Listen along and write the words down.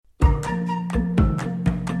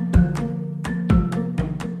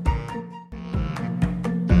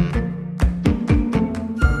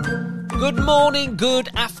Good morning, good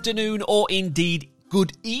afternoon, or indeed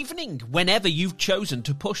good evening, whenever you've chosen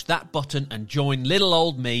to push that button and join little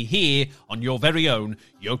old me here on your very own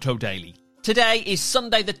Yoto Daily. Today is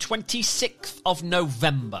Sunday the 26th of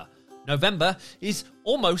November. November is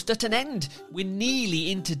almost at an end. We're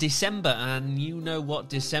nearly into December, and you know what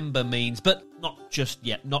December means, but not just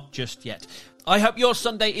yet, not just yet. I hope your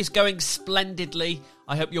Sunday is going splendidly.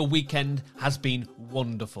 I hope your weekend has been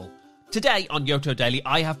wonderful. Today on Yoto Daily,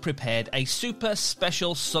 I have prepared a super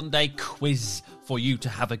special Sunday quiz for you to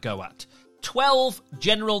have a go at. 12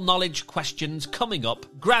 general knowledge questions coming up.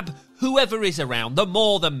 Grab whoever is around, the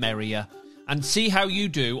more the merrier, and see how you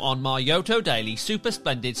do on my Yoto Daily super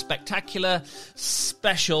splendid, spectacular,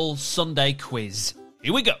 special Sunday quiz.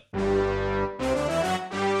 Here we go.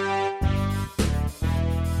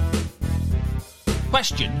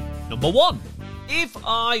 Question number 1. If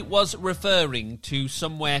I was referring to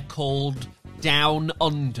somewhere called Down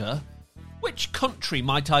Under, which country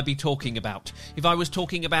might I be talking about? If I was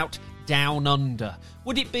talking about Down Under,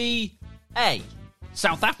 would it be A,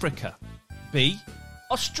 South Africa, B,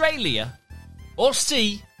 Australia, or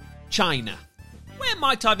C, China? Where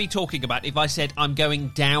might I be talking about if I said I'm going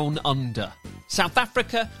down under? South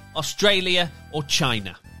Africa, Australia, or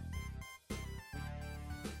China?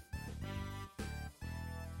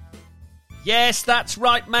 Yes, that's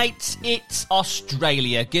right, mates. It's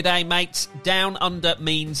Australia. G'day, mates. Down under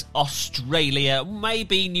means Australia.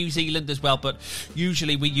 Maybe New Zealand as well, but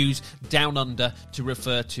usually we use down under to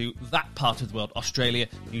refer to that part of the world. Australia,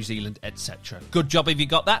 New Zealand, etc. Good job if you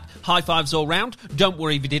got that. High fives all round. Don't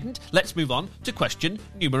worry if you didn't. Let's move on to question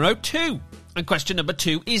numero 2. And question number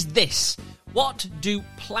 2 is this. What do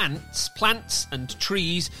plants and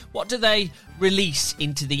trees, what do they release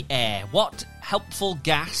into the air? What helpful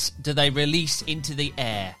gas do they release into the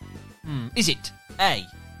air? Is it A,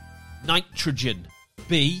 nitrogen,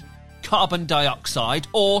 B, carbon dioxide,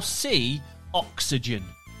 or C, oxygen?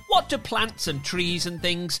 What do plants and trees and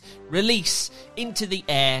things release into the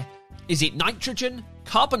air? Is it nitrogen,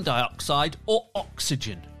 carbon dioxide, or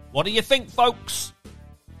oxygen? What do you think, folks?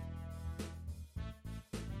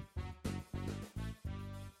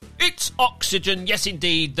 It's oxygen, yes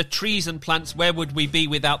indeed. The trees and plants, where would we be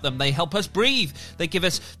without them? They help us breathe. They give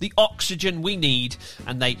us the oxygen we need,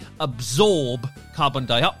 and they absorb carbon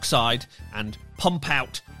dioxide and pump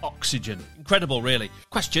out oxygen. Incredible, really.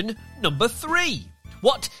 Question number 3.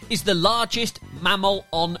 What is the largest mammal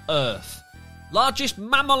on Earth? Largest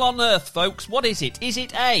mammal on Earth, folks. What is it? Is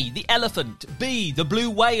it A, the elephant, B, the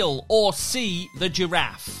blue whale, or C, the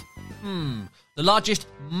giraffe? The largest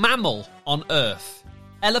mammal on Earth.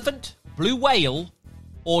 Elephant, blue whale,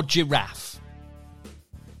 or giraffe?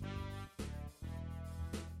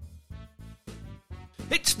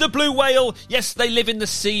 It's the blue whale. Yes, they live in the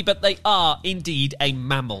sea, but they are indeed a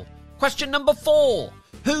mammal. Question number 4.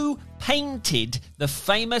 Who painted the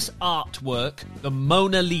famous artwork, the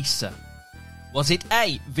Mona Lisa? Was it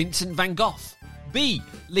A, Vincent van Gogh, B,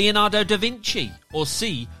 Leonardo da Vinci, or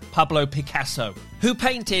C, Pablo Picasso? Who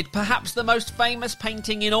painted perhaps the most famous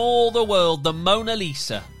painting in all the world, the Mona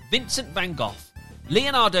Lisa? Vincent van Gogh,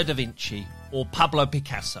 Leonardo da Vinci, or Pablo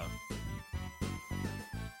Picasso?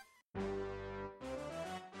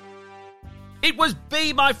 It was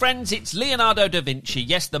B, my friends. It's Leonardo da Vinci.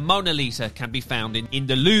 Yes, the Mona Lisa can be found in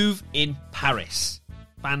the Louvre in Paris.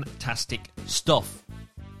 Fantastic stuff.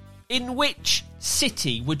 In which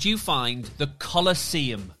city would you find the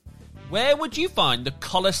Colosseum? Where would you find the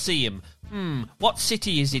Colosseum? What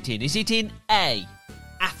city is it in? Is it in A,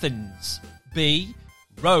 Athens, B,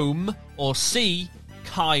 Rome, or C,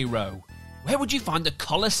 Cairo? Where would you find the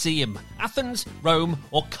Colosseum? Athens, Rome,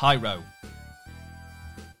 or Cairo?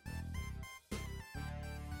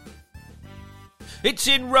 It's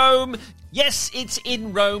in Rome. Yes, it's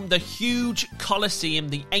in Rome, the huge Colosseum,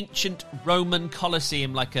 the ancient Roman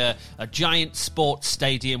Colosseum, like a giant sports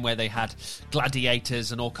stadium where they had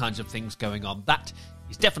gladiators and all kinds of things going on. That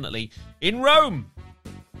is definitely in Rome.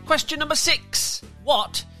 Question number 6.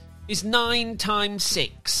 What is 9 times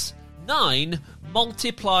 6? 9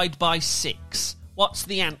 multiplied by 6. What's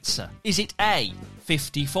the answer? Is it A,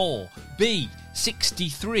 54, B,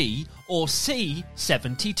 63, or C,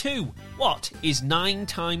 72? What is 9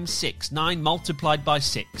 times 6? 9 multiplied by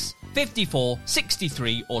 6. 54,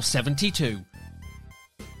 63, or 72?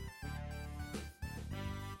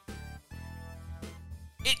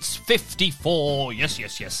 It's 54.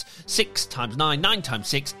 Yes. 6 times 9, 9 times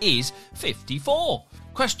 6 is 54.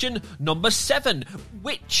 Question number 7.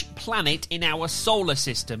 Which planet in our solar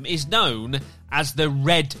system is known as the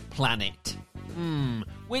red planet?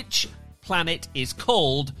 Which planet is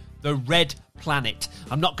called the red planet?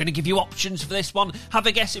 I'm not going to give you options for this one. Have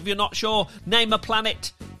a guess if you're not sure. Name a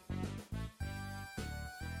planet.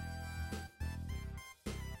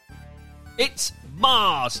 It's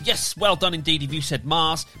Mars. Yes, well done indeed if you said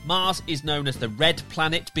Mars. Mars is known as the red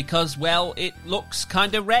planet because, well, it looks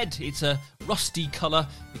kind of red. It's a rusty colour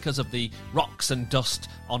because of the rocks and dust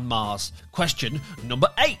on Mars. Question number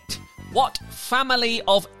 8. What family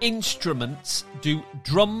of instruments do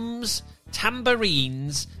drums,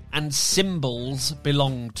 tambourines and cymbals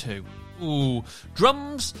belong to? Ooh,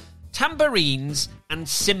 drums, tambourines and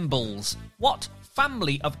cymbals. What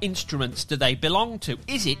family of instruments do they belong to?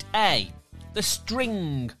 Is it A, the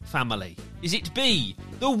string family? Is it B,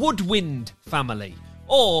 the woodwind family?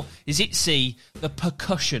 Or is it C, the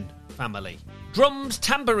percussion family? Drums,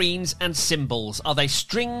 tambourines and cymbals. Are they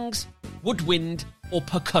strings, woodwind or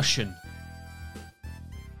percussion?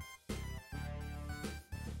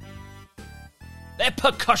 They're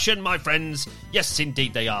percussion, my friends. Yes,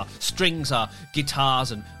 indeed they are. Strings are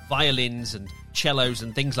guitars and violins and cellos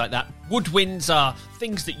and things like that. Woodwinds are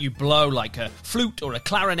things that you blow, like a flute or a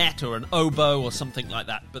clarinet or an oboe or something like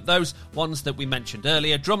that. But those ones that we mentioned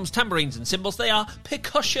earlier, drums, tambourines and cymbals, they are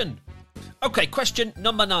percussion. Okay, question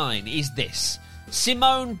number 9 is this.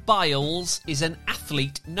 Simone Biles is an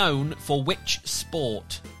athlete known for which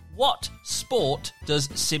sport? What sport does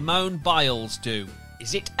Simone Biles do?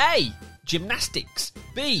 Is it A, gymnastics,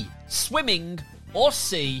 B, swimming, or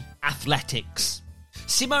C, athletics?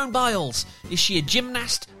 Simone Biles, is she a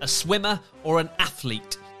gymnast, a swimmer, or an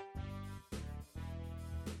athlete?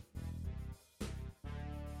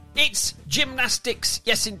 It's gymnastics.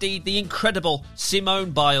 Yes, indeed, the incredible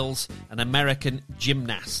Simone Biles, an American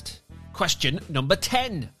gymnast. Question number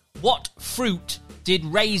 10. What fruit did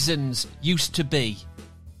raisins used to be?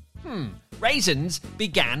 Raisins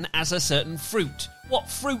began as a certain fruit. What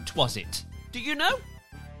fruit was it? Do you know?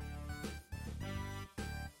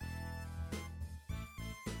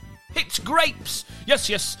 It's grapes.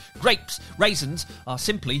 Yes, grapes. Raisins are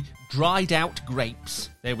simply dried out grapes.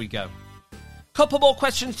 There we go. Couple more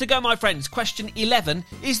questions to go, my friends. Question 11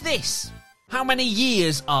 is this. How many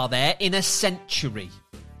years are there in a century?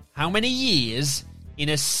 How many years in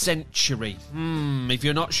a century? If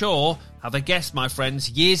you're not sure, have a guess, my friends.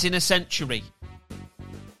 Years in a century.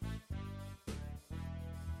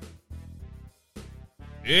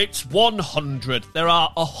 It's 100. There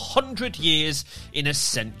are 100 years in a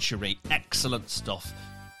century. Excellent stuff.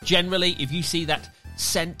 Generally, if you see that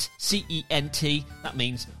cent, C-E-N-T, that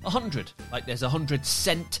means 100. Like there's 100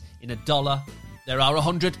 cent in a dollar. There are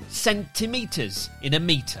 100 centimetres in a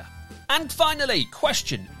metre. And finally,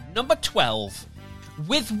 question number 12.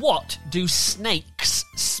 With what do snakes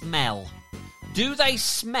smell? Do they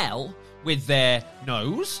smell with their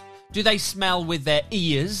nose? Do they smell with their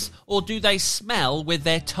ears, or do they smell with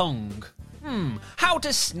their tongue? How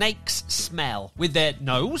do snakes smell? With their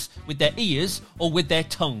nose, with their ears, or with their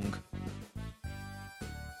tongue?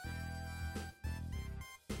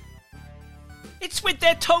 It's with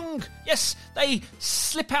their tongue. Yes, they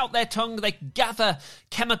slip out their tongue. They gather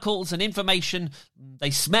chemicals and information. They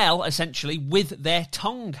smell, essentially, with their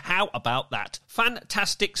tongue. How about that?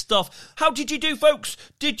 Fantastic stuff. How did you do, folks?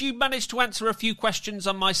 Did you manage to answer a few questions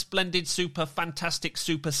on my splendid, super, fantastic,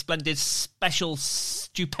 super, splendid, special,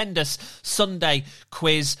 stupendous Sunday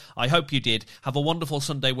quiz? I hope you did. Have a wonderful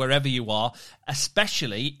Sunday wherever you are,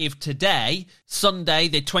 especially if today, Sunday,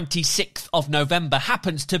 the 26th of November,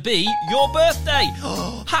 happens to be your birthday.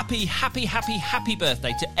 Happy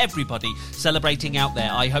birthday to everybody celebrating out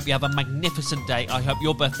there. I hope you have a magnificent day. I hope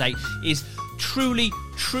your birthday is truly,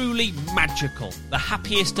 truly magical. The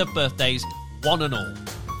happiest of birthdays, one and all.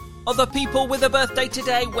 Other people with a birthday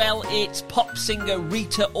today, well, it's pop singer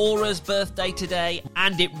Rita Ora's birthday today,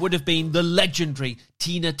 and it would have been the legendary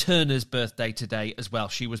Tina Turner's birthday today as well.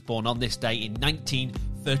 She was born on this day in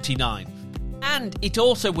 1939. And it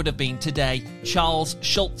also would have been today Charles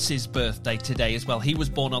Schulz's birthday today as well. He was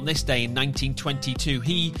born on this day in 1922.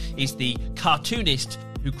 He is the cartoonist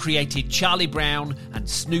who created Charlie Brown and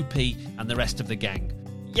Snoopy and the rest of the gang.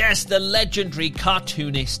 Yes, the legendary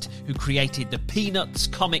cartoonist who created the Peanuts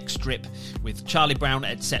comic strip with Charlie Brown,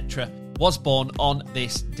 etc., was born on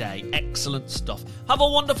this day. Excellent stuff. Have a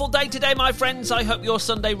wonderful day today, my friends. I hope your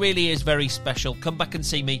Sunday really is very special. Come back and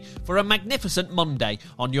see me for a magnificent Monday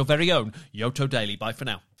on your very own Yoto Daily. Bye for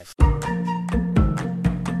now.